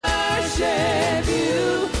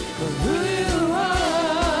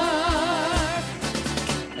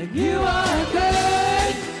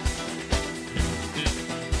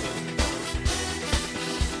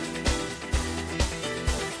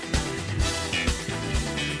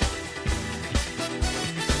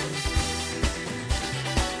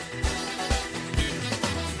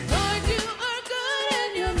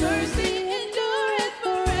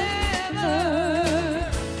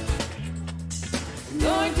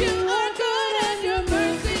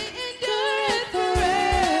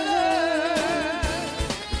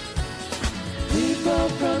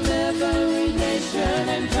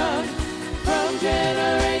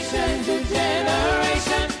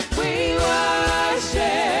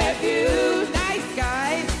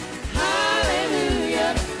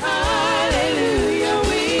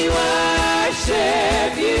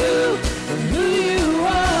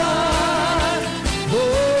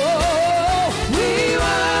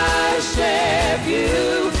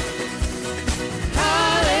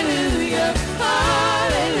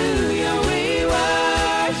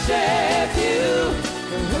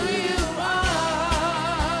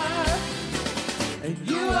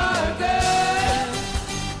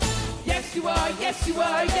yes you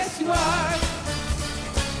are, yes you are.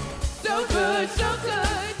 So good, so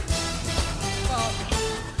good. Oh,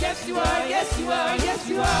 yes you are, yes you are, yes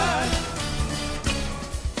you are.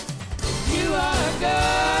 You are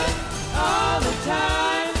good all the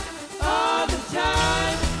time, all the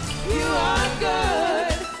time. You are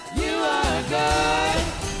good, you are good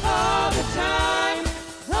all the time,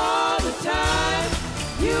 all the time.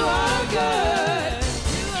 You are good,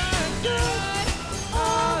 you are good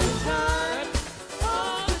all the time,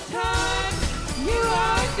 all the time. You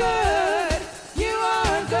are good, you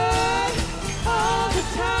are good all the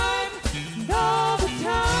time, all the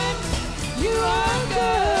time. You are good.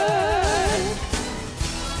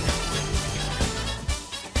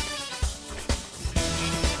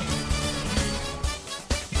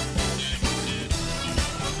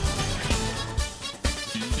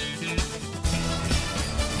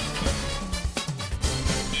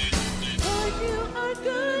 Lord, you are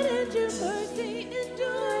good and your mercy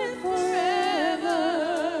endureth forever.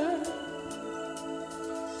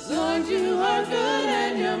 Lord, you are good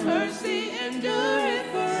and your mercy endureth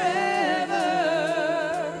forever.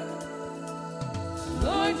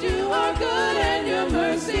 Lord, you are good and your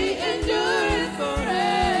mercy endureth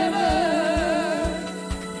forever.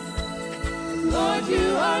 Lord,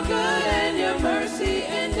 you are good and your mercy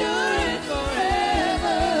endureth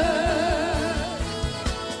forever.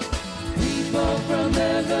 People from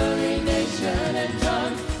every nation and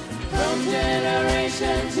tongue, from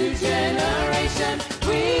generation to generation,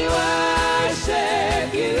 we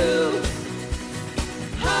worship you.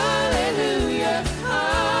 Hallelujah,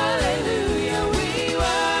 hallelujah, we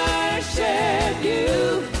worship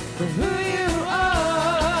you for who you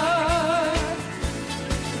are.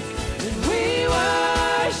 And we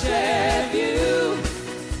worship you.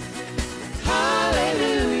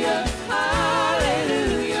 Hallelujah,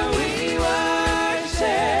 hallelujah, we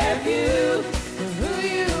worship you for who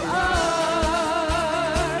you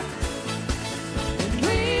are. And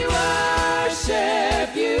we worship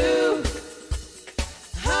you.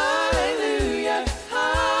 Hallelujah,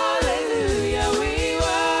 hallelujah, we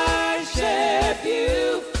worship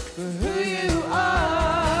you for who you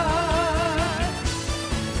are.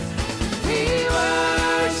 We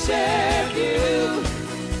worship you.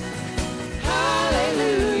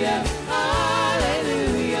 Hallelujah,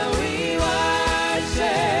 hallelujah, we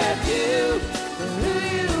worship you for who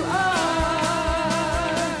you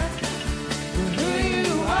are. For who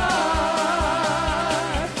you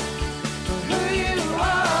are. For who you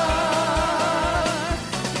are.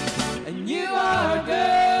 And you are good.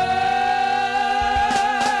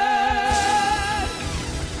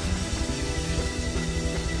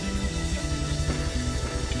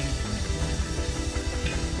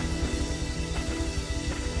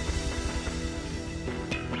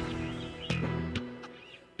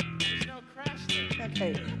 There's no crash there.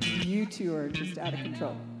 Okay, you two are just out of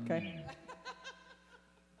control, okay?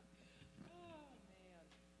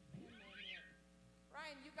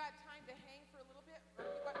 Ryan, you got time to hang for a little bit? Or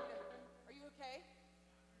you want me to, are you okay?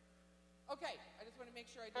 Okay, I just want to make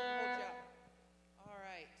sure I didn't hold you up. All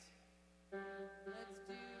right. Let's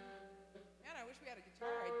do, man, I wish we had a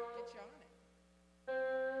guitar. I'd get you on it.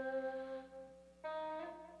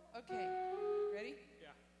 Okay, ready?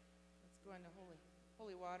 Yeah. Let's go into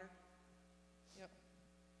holy water. Yep.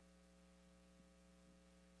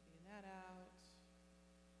 Taking that out.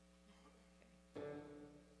 Okay.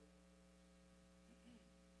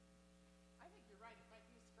 I think you're right. It might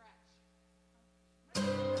be a scratch.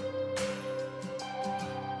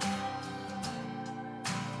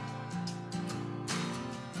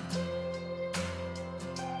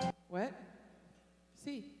 What?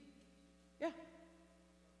 C. Yeah.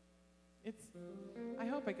 It's. I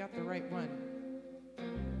hope I got the right one.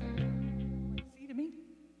 See to me?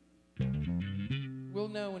 We'll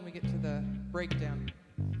know when we get to the breakdown.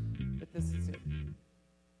 But this is it.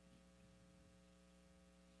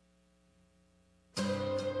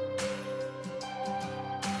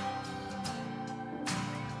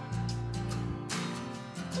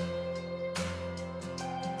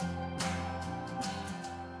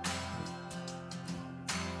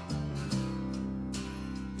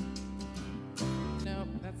 No,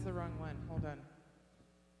 that's the wrong one. Hold on.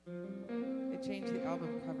 They changed the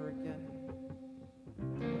album cover again.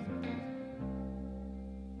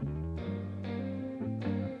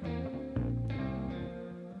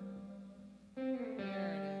 There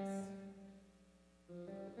it is.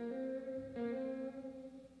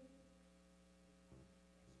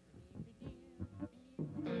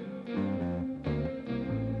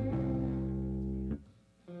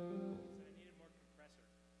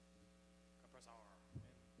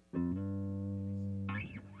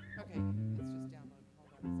 Okay, it's just down.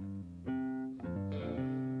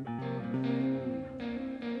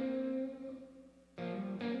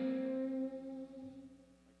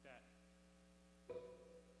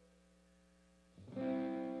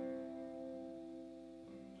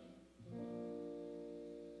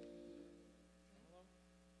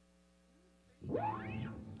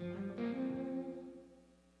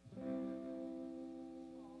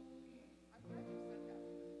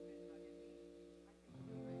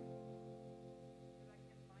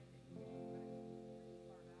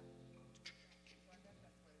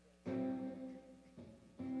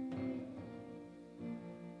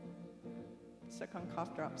 suck on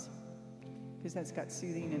cough drops because that's got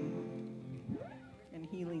soothing and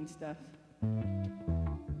healing stuff.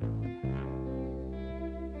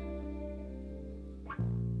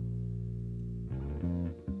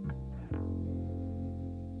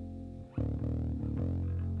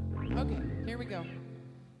 Okay, here we go.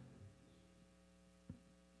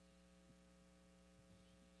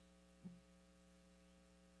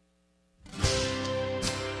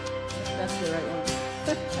 That's the right one.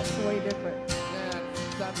 That's way different. Yeah,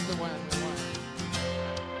 that's the one we want.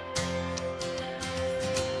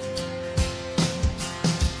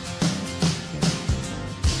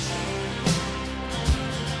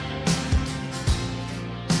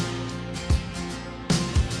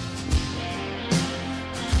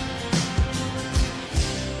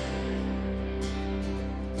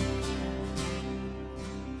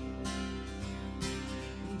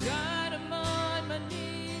 God, I'm on my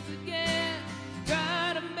knees again.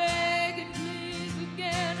 God, I'm begging, please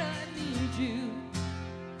again. I need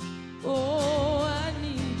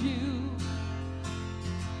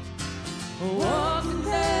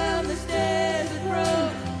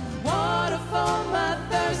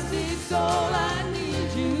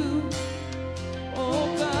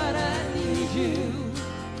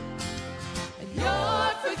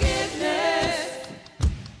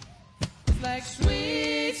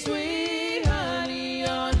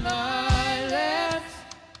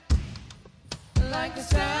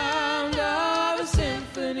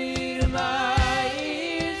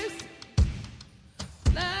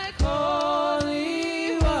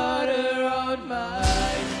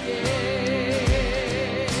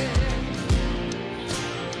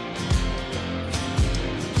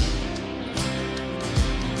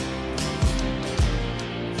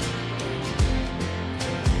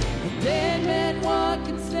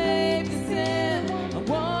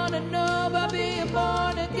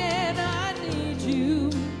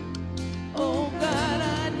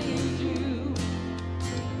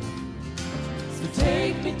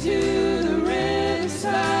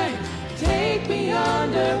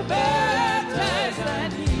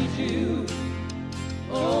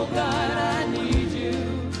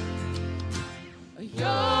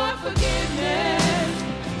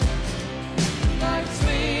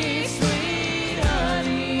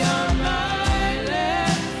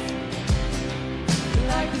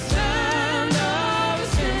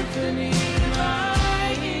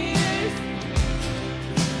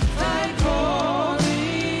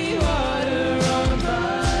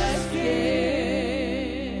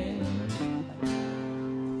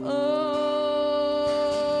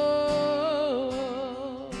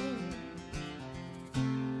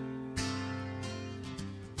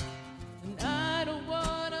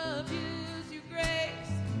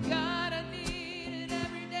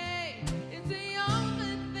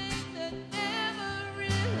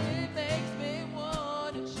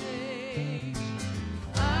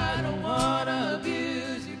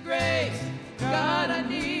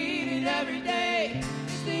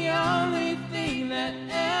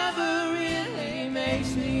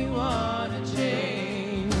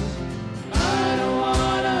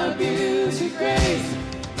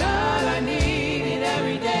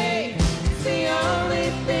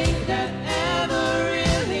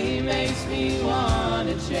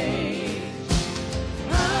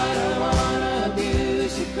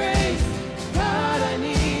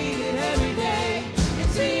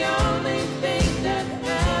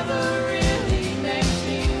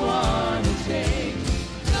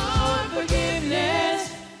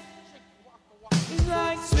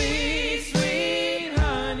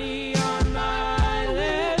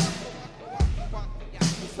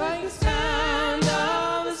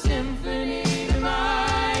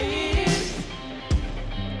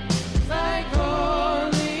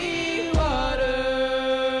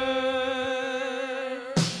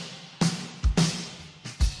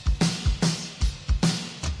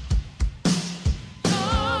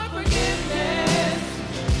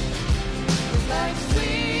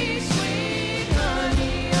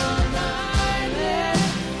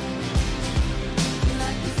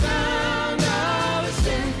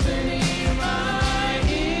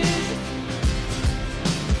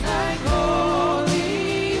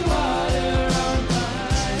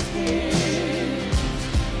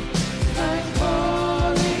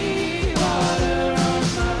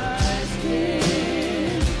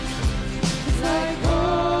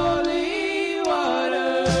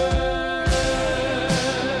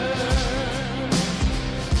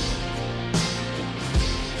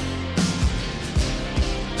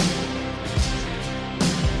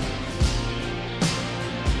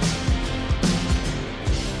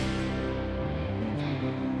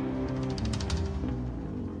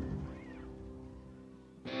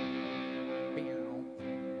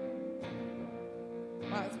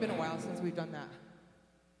been a while since we've done that.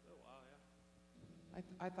 A little while, yeah.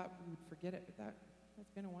 I thought we would forget it, but that's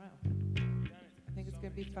been a while. Done it I think it's so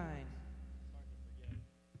going to be many fine. times, it's hard to forget.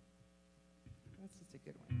 That's just a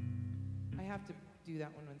good one. I have to do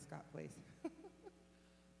that one when Scott plays.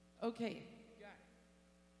 Okay.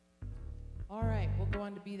 All right, we'll go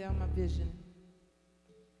on to Be Thou My Vision.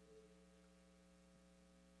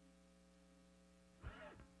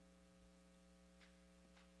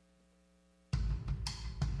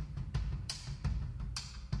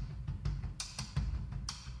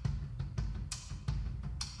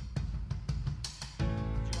 Did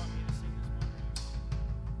you want me to sing this one?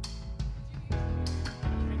 I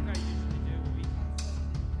think I usually do.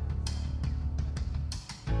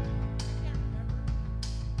 Can't remember.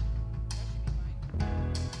 That should be fine.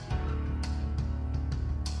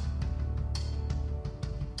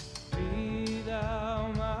 Be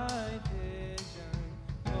thou my vision,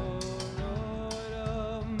 O Lord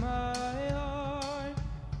of my heart.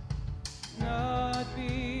 Not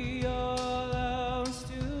be all else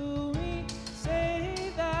to me,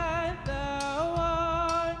 save that thou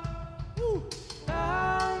art.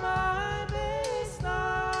 Thou my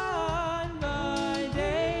baseline by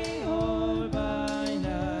day or by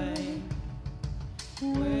night.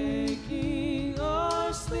 Waking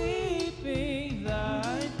or sleeping,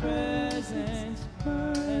 thy presence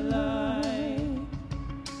my light.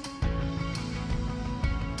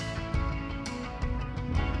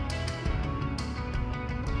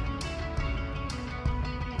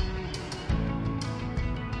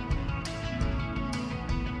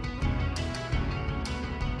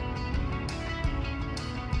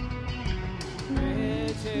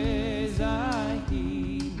 Riches I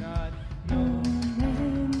heed not, no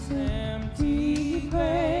man's empty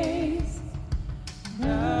grace.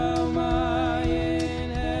 Thou my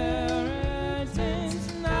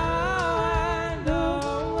inheritance now and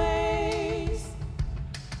always.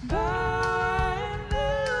 Thou and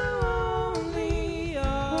thou only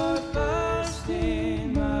art first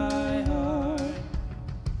in my heart.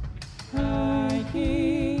 High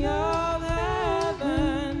King of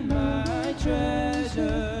heaven, my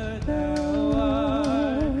treasure thou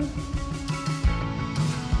art.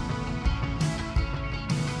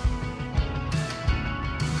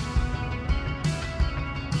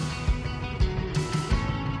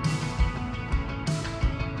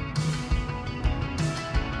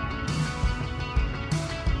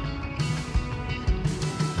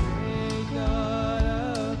 Great God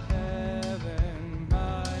of heaven,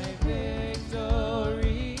 my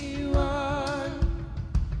victory won.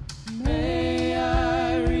 May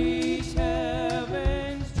I reach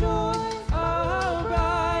heaven's joy, our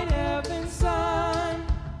bright heaven's sun.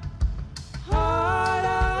 Heart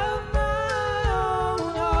of my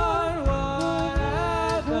own heart,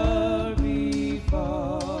 whatever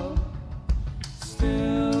befall,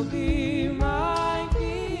 still be my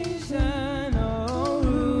vision, O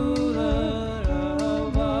ruler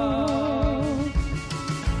of all.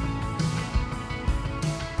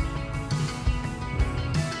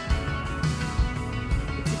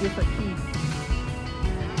 It's a different key.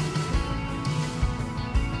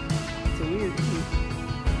 It's a weird key.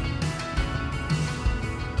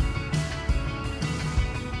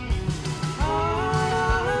 Heart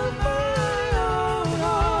of my own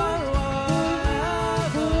heart,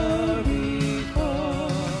 whatever befall,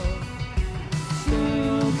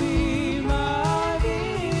 still be my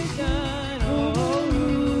vision, O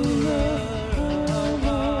ruler of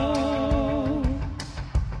all.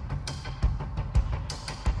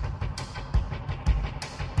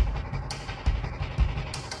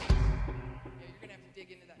 Yeah, you're going to have to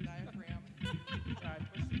dig into that diaphragm. Yeah, I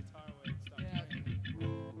pushed the guitar away and stopped Yeah. playing.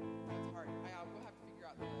 That's hard. We'll have to figure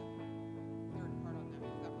out the third part on that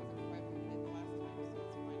because that wasn't quite what we did the last time, so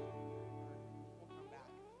it's fine. We'll come back.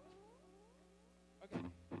 Okay.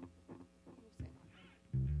 We'll say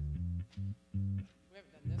we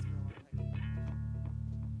haven't done this for a long time.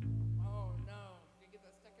 Oh no, I'm gonna get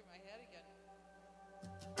that stuck in my head again.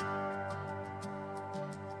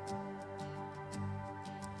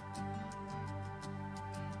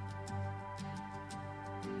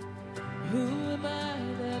 Who am I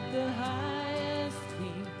that the highest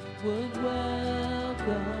King would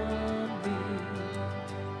welcome me?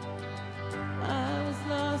 I was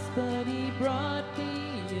lost, but He brought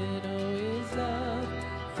me in. Oh, His love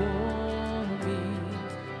for me.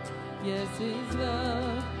 Yes, His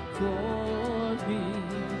love for me.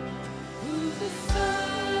 Who the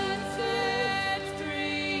Son sets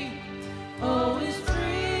free, oh, is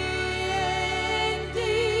free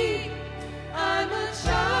indeed. I'm a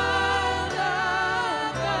child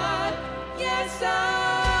of God, yes I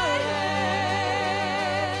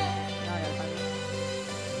am.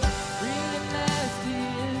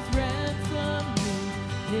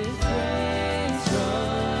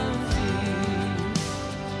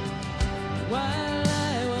 While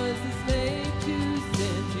I was a slave to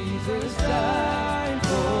sin, Jesus died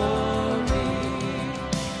for me.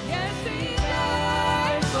 Yes, He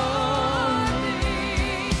died for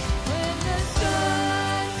me. When the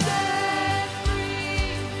Son sets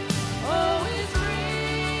free, oh, it's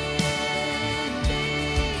free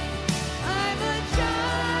indeed. I'm a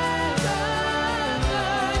child of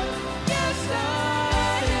God. Yes, I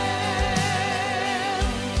am.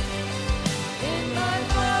 In my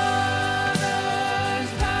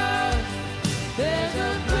Father's house, there's a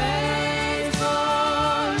place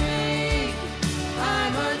for me.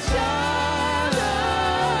 I'm a child of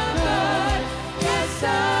God. Yes, I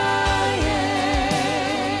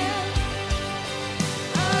am.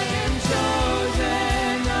 I am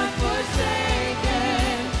chosen, not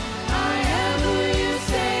forsaken. I am who you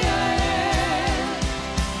say I am.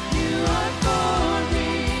 You are for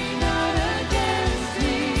me, not against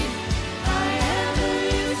me. I am who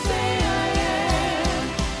you say I am.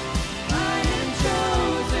 I am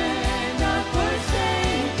chosen, not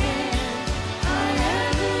forsaken. I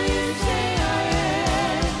am who you say I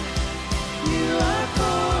am. You are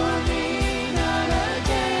for me, not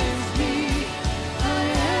against me. I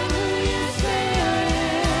am who you say I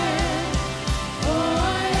am. Oh, I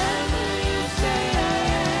am who you say I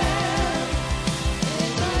am.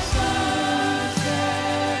 In my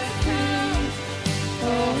sunset dreams,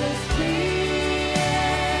 oh, it's free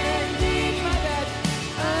indeed. My God,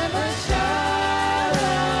 I'm a child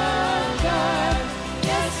of God.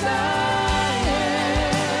 Yes, I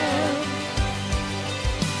am.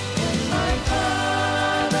 In my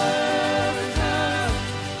Father's house,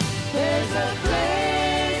 there's a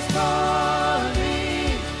place for me.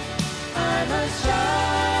 I'm a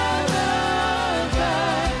child of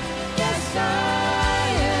God. Yes, I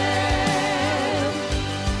am.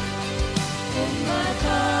 In my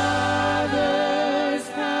Father's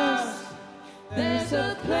house, there's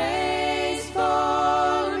a place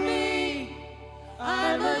for me.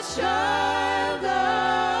 I'm a child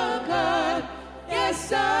of God.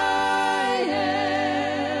 Yes, I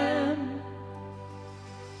am.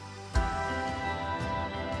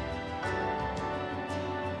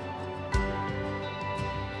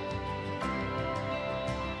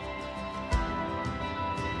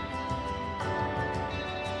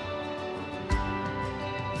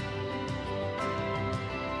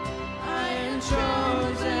 I am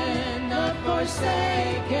chosen, not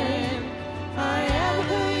forsaken. I am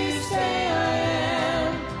who you say I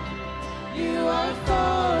am. You are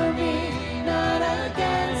for me, not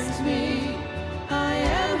against me. I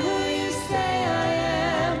am who you say I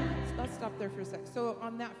am. Let's stop there for a sec. So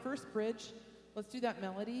on that first bridge, let's do that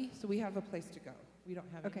melody so we have a place to go. We don't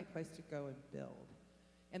have any Okay. place to go and build.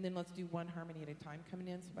 And then let's do one harmony at a time coming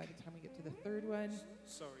in, so by the time we get to the third one,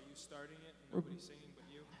 So are you starting it and nobody's singing but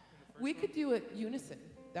you in the first we one? could do it unison.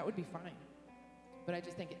 That would be fine. But I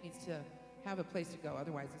just think it needs to have a place to go.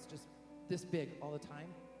 Otherwise, it's just this big all the time.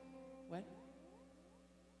 What?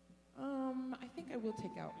 I think I will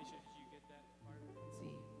take out. Misha, did you get that part? Let's see.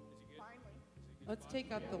 Is it good? Finally. Is it good? Let's take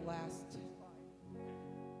out the last.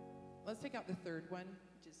 Let's take out the third one,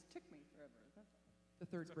 It just took me forever. That's all. the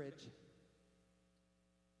third It's okay. bridge,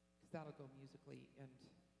 because that'll go musically and.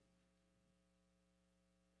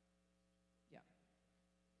 Yeah.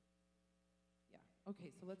 Yeah.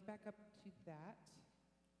 Okay, so let's back up to that.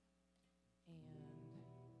 And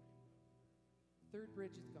third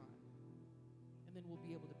bridge is gone. And then we'll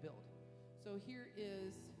be able to build. So here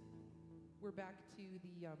is, we're back to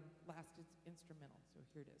the last instrumental. So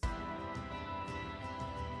here it is.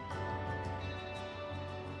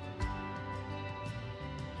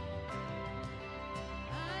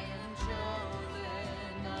 I am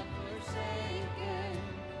chosen, not forsaken.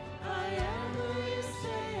 I am who you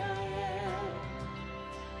say I am.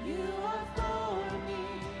 You are for me,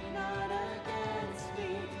 not against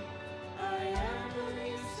me. I am who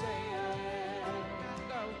you say I am.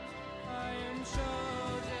 Go. I am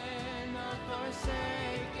chosen, not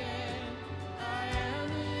forsaken. I am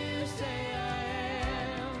who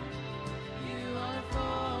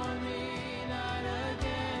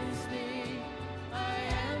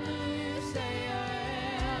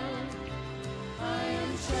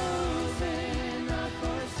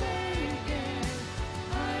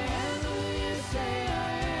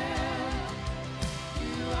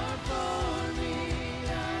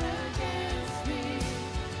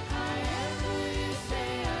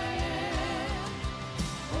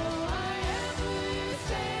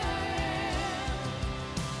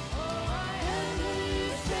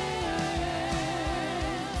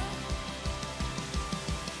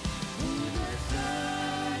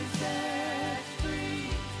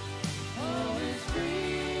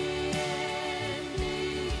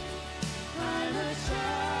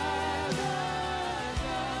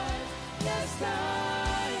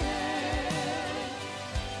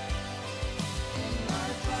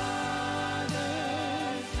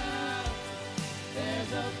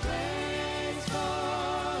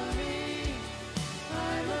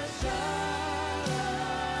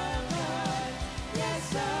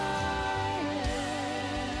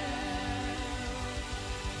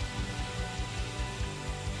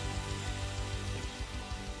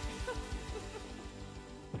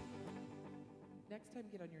time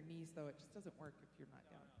get on your knees, though. It just doesn't work if you're not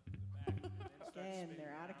down. Again,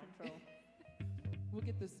 they're out of control. We'll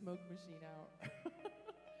get the smoke machine out.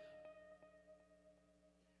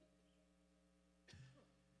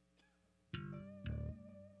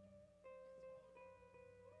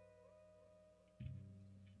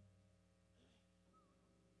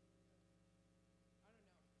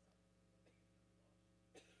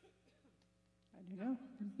 I don't know.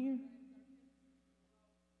 I'm here.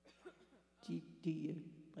 Do you,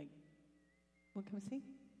 like, want to come sing?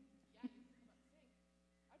 Yeah, you can come up and sing.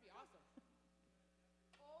 That'd be awesome.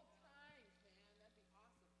 Old times, man. That'd be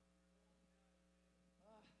awesome.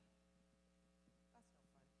 Ugh. That's no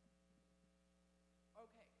fun.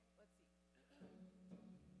 Okay, let's see.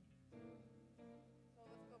 So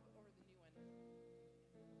let's go over the new one.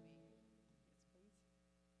 Yes, please.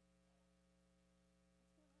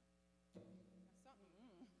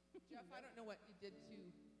 Something. Jeff, I don't know what you did to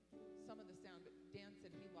some of the sound, but Dan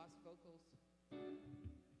said he lost vocals.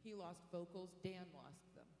 He lost vocals. Dan lost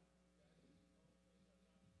them.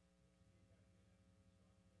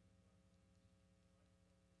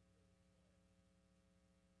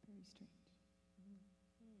 Very strange.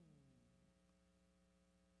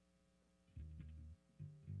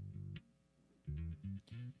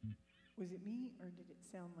 Was it me, or did it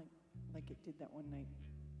sound like it did that one night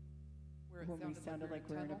Where it when we sounded sounded like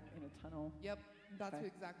we were in tunnel. a tunnel? Yep, that's Okay.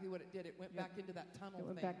 exactly what it did. It went Yep. back into that tunnel It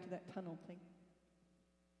went thing. back to that tunnel thing.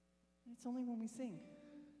 It's only when we sing.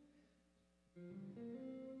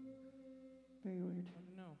 Very weird. I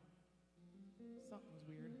don't know. Something was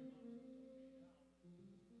weird.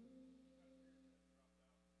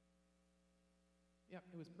 Yep,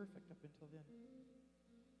 it was perfect up until then.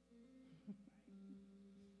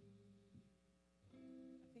 I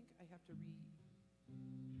think I have to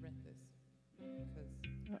re-rent this because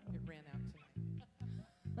Uh-oh. it ran out tonight.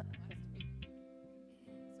 Last week.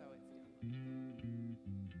 So it's down.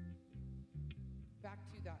 Back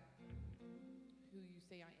to that who you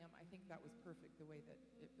say I am. I think that was perfect the way that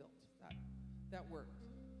it built. That worked.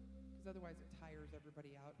 Because otherwise it tires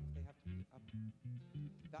everybody out if they have to be up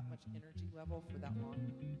that much energy level for that long.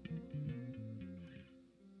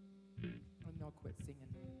 And they'll quit singing.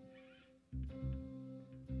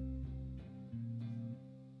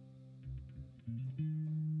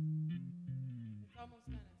 It's almost done. It's almost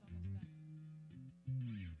done.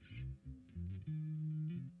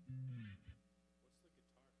 What's the guitar for that?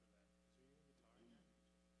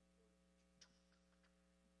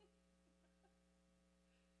 Is there even a guitar in there?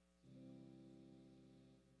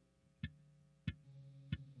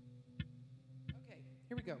 Okay,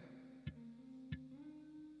 here we go.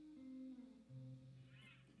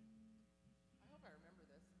 I hope I remember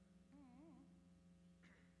this.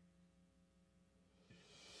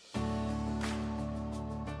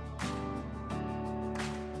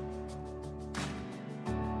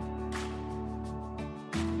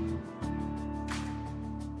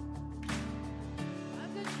 I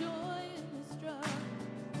got joy in the struggle.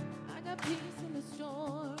 I got peace in the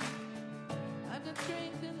storm. I got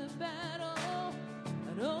strength in the battle.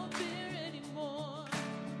 I don't fear anymore.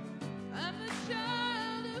 I'm a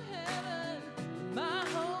child of heaven. My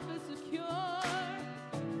hope is secure.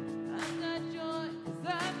 I've got joy 'cause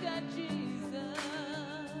I've got Jesus.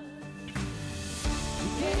 He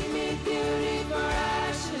gave me beauty for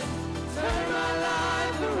ashes. Turned my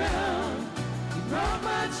life around. He broke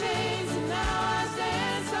my chains and now I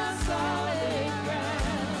dance on solid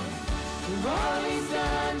ground. For all he's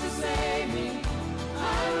done to save me, I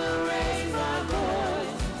will raise my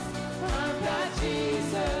voice. I've got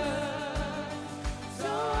Jesus, so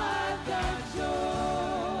I've got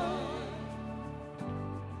joy.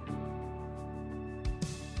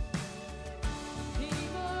 He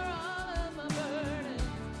bore all of my burdens,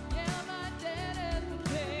 yeah, my debt has been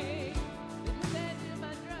paid. Didn't lend to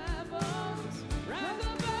my dry bones, round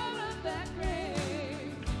the bottom of that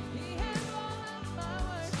grave. He has all of my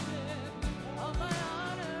worship, all my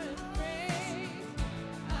honor and praise.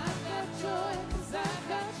 I've got joy 'cause I've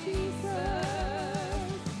got Jesus.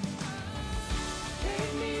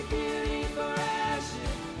 Gave me beauty for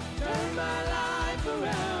ashes, turned my life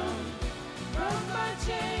around. Broke my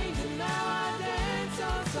chains and now I dance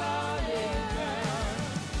on solid ground.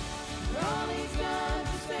 For all he's done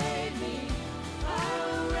to save me, I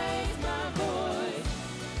will raise my voice.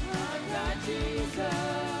 I've got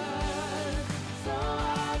Jesus, so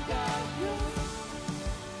I've got joy.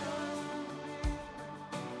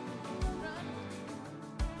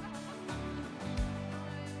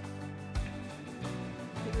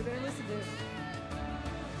 Hey, we better listen to it.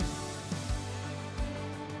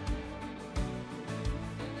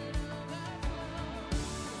 In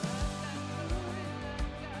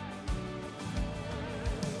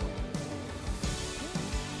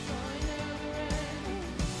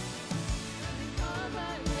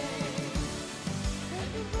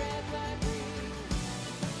breath I breathe.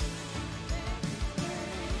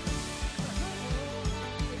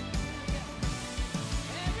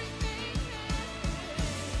 Everything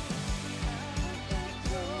I've got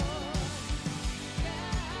joy.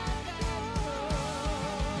 Yeah, I've got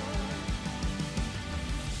joy.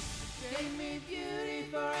 Gave me beauty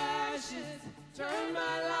for ashes, turned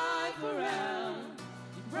my life around.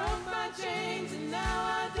 You broke my chains and now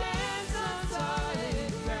I dance on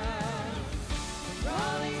solid ground. When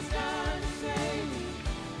Rolling Stones say me,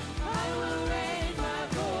 I will raise my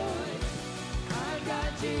voice. I've got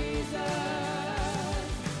Jesus,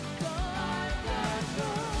 so I've got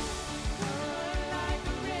joy. Joy like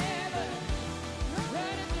a river,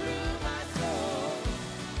 running through my soul.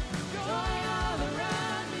 Joy all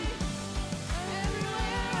around me,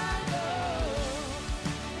 everywhere I go.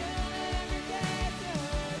 In every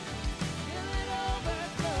desert, till it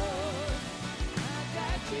overflows. I've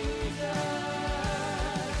got Jesus.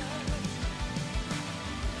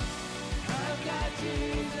 I've got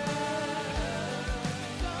Jesus.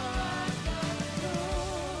 So I've got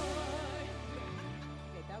joy.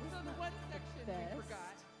 Okay, that was So the not one section we best.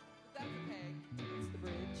 forgot, but that's okay. It's the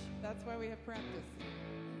bridge. That's why we have practice.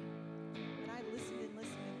 And I listened and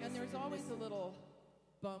listened and And there's listened and always a listened. little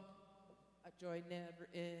bump, a joy never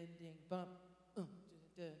ending bump,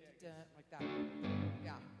 like that.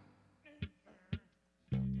 Yeah.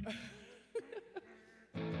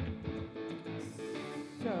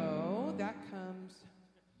 So that comes.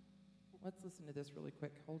 Let's listen to this really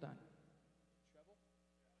quick. Hold on.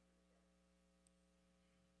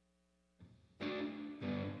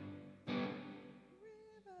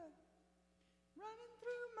 River running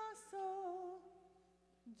through my soul,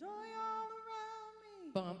 joy all around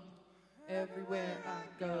me. Bump everywhere I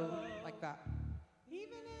go, like that.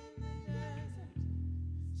 Even in the desert,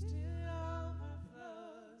 still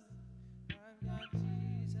overflows. I've got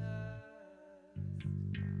Jesus.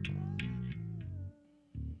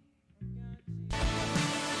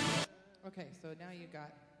 Okay, so now you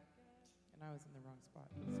got, and I was in the wrong spot,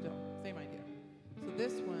 but still, same idea. So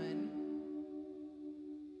this one,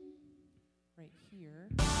 right here,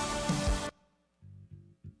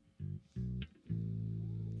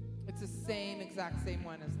 it's the same, exact same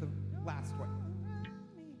one as the last one.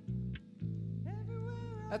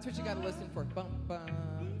 That's what you got to listen for. Bump, bump.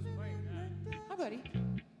 Hi, buddy.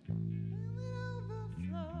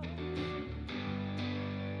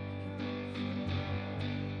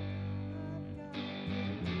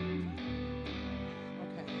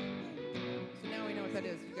 Okay. So now we know what that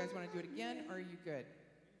is. You guys want to do it again, or are you good?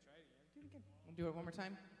 We'll do it one more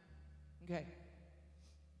time? Okay.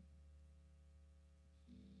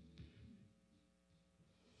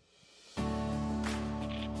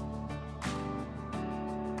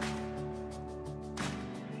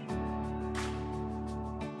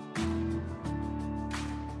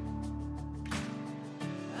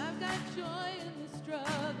 I've got joy in the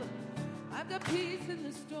struggle. I've got peace in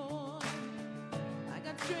the storm.